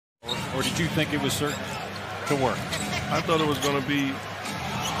Or did you think it was certain to work? I thought it was going to be.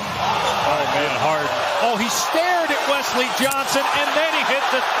 Oh, man, Harden. Oh, he stared at Wesley Johnson, and then he hit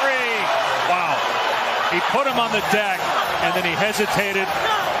the three. Wow. He put him on the deck, and then he hesitated.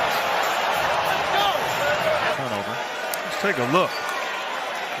 Turnover. Let's take a look.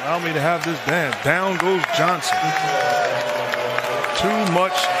 Allow me to have this dance. Down goes Johnson. Too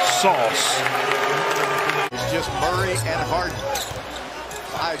much sauce. It's just Murray and Harden.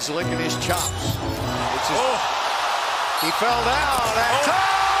 Hides licking his chops. It's just, he fell down.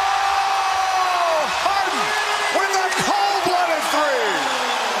 Harden with a cold-blooded three.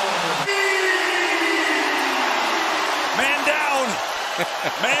 Man down.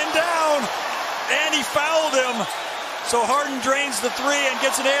 Man down. And he fouled him. So Harden drains the three and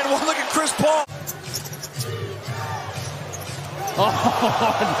gets an and one. Look at Chris Paul.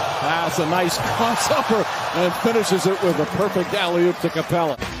 Oh, that's a nice crossover and finishes it with a perfect alley-oop to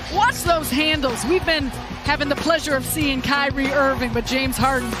Capella. Watch those handles. We've been having the pleasure of seeing Kyrie Irving, but James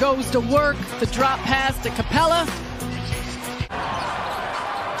Harden goes to work. The drop pass to Capella.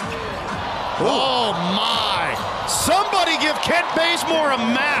 Oh, my. Somebody give Kent Bazemore a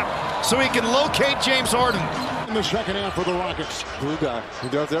map so he can locate James Harden. In the second half for the Rockets. Blue guy. He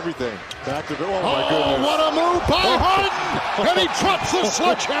does everything. Back to the. Oh, my goodness. What a move by Harden! And he drops the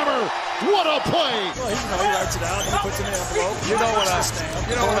sledgehammer. What a play! Well, he writes it out and he puts it in the envelope. You know what I'm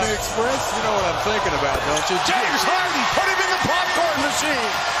Express? You know what I'm thinking about, don't you? James Harden, put him in the popcorn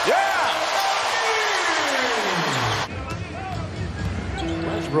machine. Yeah!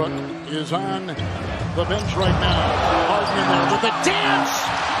 Westbrook is on the bench right now. Harden in there with the dance!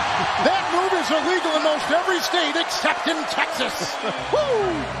 That move is illegal in most every state except in Texas. Woo!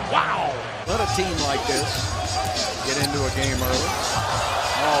 Wow! Let a team like this get into a game early.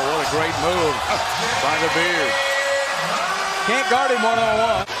 Oh, what a great move by the Beard. Can't guard him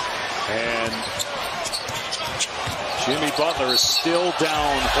one-on-one. And Jimmy Butler is still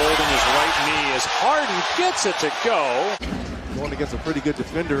down, holding his right knee as Harden gets it to go. Going against a pretty good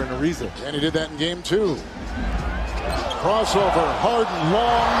defender in Ariza. And he did that in game 2. Crossover, Harden,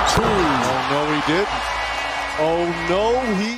 long two. Oh, no, he didn't. Oh, no, he